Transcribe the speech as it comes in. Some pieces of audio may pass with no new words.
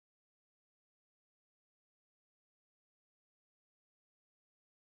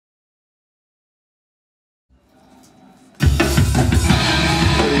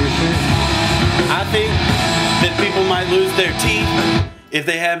lose their teeth if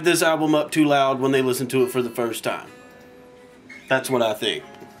they have this album up too loud when they listen to it for the first time. That's what I think.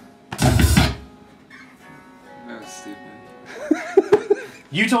 That's stupid.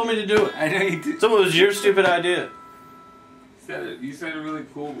 You told me to do it. I know you did. So it was your stupid idea. You said it really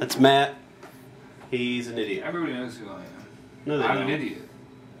cool. That's Matt. He's an idiot. Everybody knows who I am. No, they I'm don't. an idiot.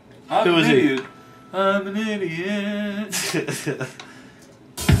 Who is he? I'm an idiot.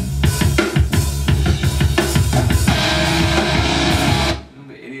 I'm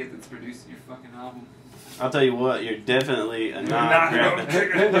the idiot that's producing your fucking album. I'll tell you what, you're definitely a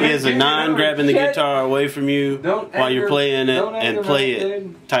non-grabbing. He is a non-grabbing the guitar away from you while you're playing it and play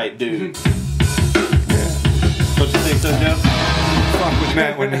it type dude. What you think so, Joe? Fuck with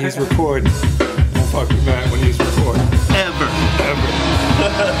Matt when he's recording. Fuck with Matt when he's recording. Ever.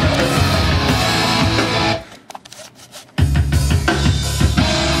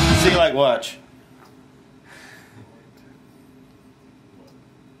 See, like, watch.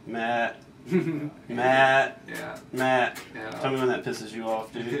 Matt. Matt. Yeah. Matt. Yeah. Tell me when that pisses you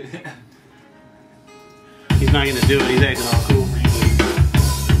off, dude. He's not gonna do it. He's acting all cool for you.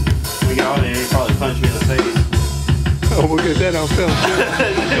 When we get on there, he'll probably punch me in the face. Oh, we'll get that on film.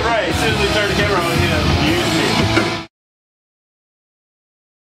 Right, as soon as we turn the camera on, use me.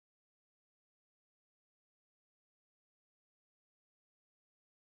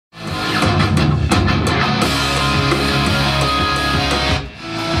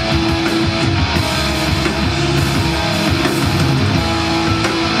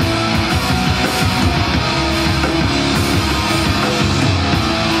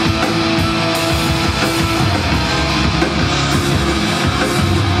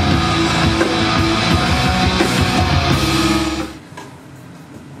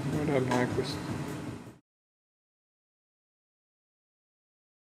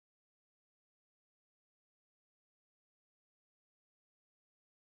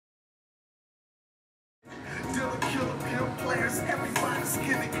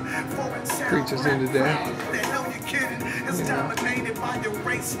 Preachers in the day.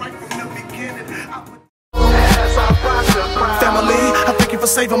 Family, I thank you for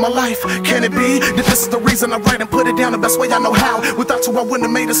saving my life. Can it be that this is the reason I write and put it down the best way I know how? Without you I wouldn't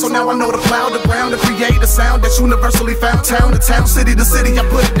have made it, so now I know the cloud, the ground, to create a sound that's universally found. Town to town, city to city, I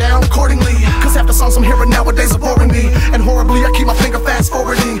put it down accordingly. Cause half the songs I'm hearing nowadays are boring me, and horribly I keep my finger fast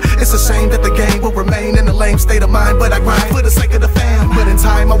forwarding. It's a shame that the game will remain in a lame state of mind, but I grind for the sake of the fam. But in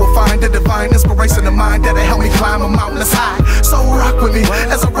time I will find a divine inspiration of mine that'll help me climb a mountain that's high. So rock with me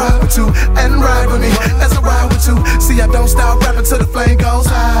as I ride with you, and ride with me as I ride with you. See, I don't stop rapping till the flame goes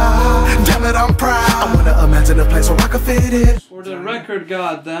out. Damn it, I'm proud. I wanna imagine a place where I could fit in. For the record,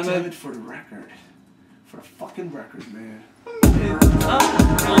 goddammit. Damn it, for the record. For the fucking record, man.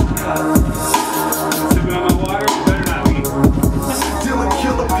 Sipping on my water, better not be. Dylan,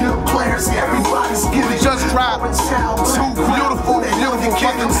 killer, pimp players, everybody's giving. Just dropped two beautiful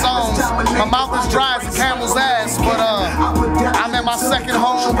fucking songs. My mouth is dry as a camel's ass, but I'm at my second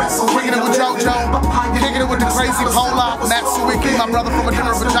home, kicking it with JoJo, kicking it with the crazy Pola, Matt Suwicki, my brother from a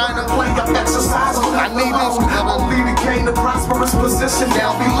different vagina. I need this only to gain the prosperous position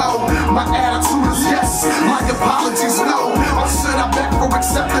down below. My attitude is yes, my apologies no. Or should I beg for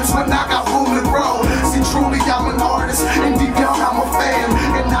acceptance when I got room to grow? See, truly I'm an artist, and deep down I'm a fan,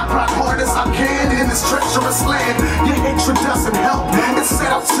 and I try hard as I can in this treacherous land. Your hatred doesn't help, it's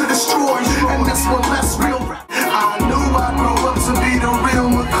set out to destroy, and this one less real rap. I knew I'd grow up to be the real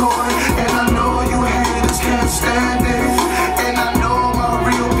McCoy, and I know you haters can't stand it, and I know my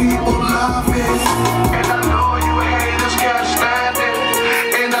real people love it, and I know you haters can't stand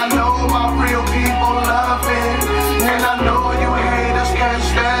it, and I know my real people love it, and I know you haters can't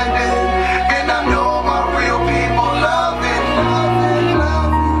stand it, and I know my real people love it,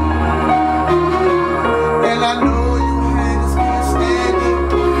 and I know you haters can't stand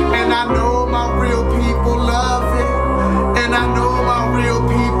it, and I know my real people love it, and I know my real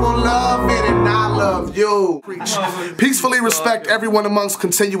people love it, and I love you. Peacefully respect everyone amongst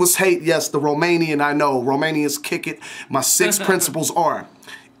continuous hate. Yes, the Romanian, I know. Romanians kick it. My 6 principles are: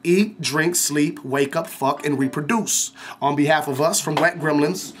 eat, drink, sleep, wake up, fuck, and reproduce. On behalf of us from Wet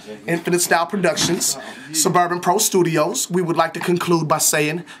Gremlins, Infinite Style Productions, Suburban Pro Studios, we would like to conclude by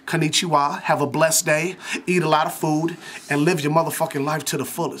saying, konnichiwa, have a blessed day, eat a lot of food, and live your motherfucking life to the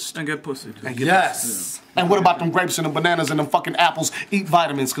fullest. And get pussy. And get yes. And what about them grapes and them bananas and them fucking apples? Eat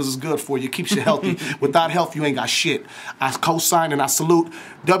vitamins, because it's good for you. Keeps you healthy. Without health, you ain't got shit. I co-sign and I salute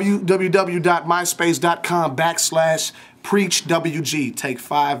www.myspace.com/PreachWG. Take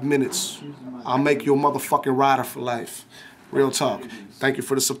 5 minutes. I'll make you a motherfucking rider for life. Real talk. Thank you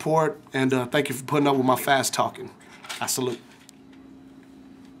for the support, and thank you for putting up with my fast talking. I salute.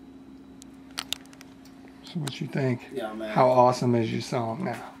 So what you think? Yeah, man. How awesome is your song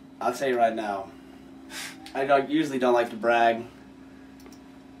now? I'll tell you right now. I usually don't like to brag,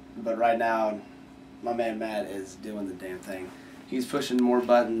 but right now, my man Matt is doing the damn thing. He's pushing more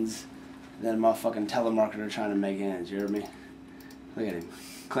buttons than a motherfucking telemarketer trying to make ends. You hear me? Look at him.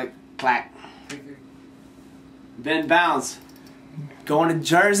 Click, clack. Ben Bounce. Going to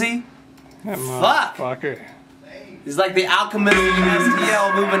Jersey? That Fuck! motherfucker. He's like the alchemist of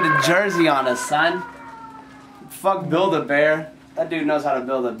STL moving to Jersey on us, son. Fuck Build-A-Bear. That dude knows how to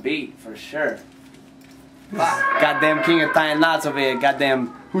build a beat, for sure. Goddamn king of Thai knots over here.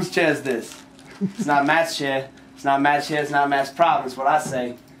 Goddamn, whose chair is this? It's not Matt's chair. It's not Matt's chair. It's not Matt's problem. That's what I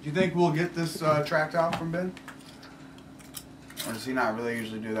say. Do you think we'll get this tracked out from Ben? Or does he not really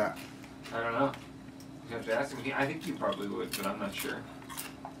usually do that? I don't know. You have to ask him. I think he probably would, but I'm not sure.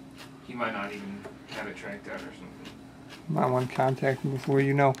 He might not even have it tracked out or something. Might want to contact him before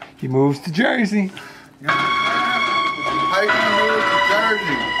you know he moves to Jersey. How you gonna move to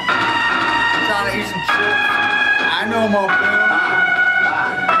Jersey? I'm trying to eat some chips. I know my friend.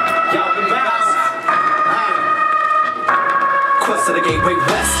 Yo, the bounce. Quest of the gateway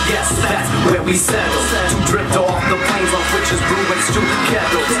west, yes, that's where we settle. To drift off the plains on which is brewing stew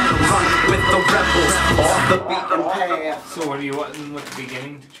kettles. Run with the rebels off the beaten path. So what do you want? What's the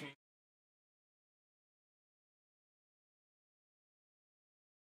beginning to change?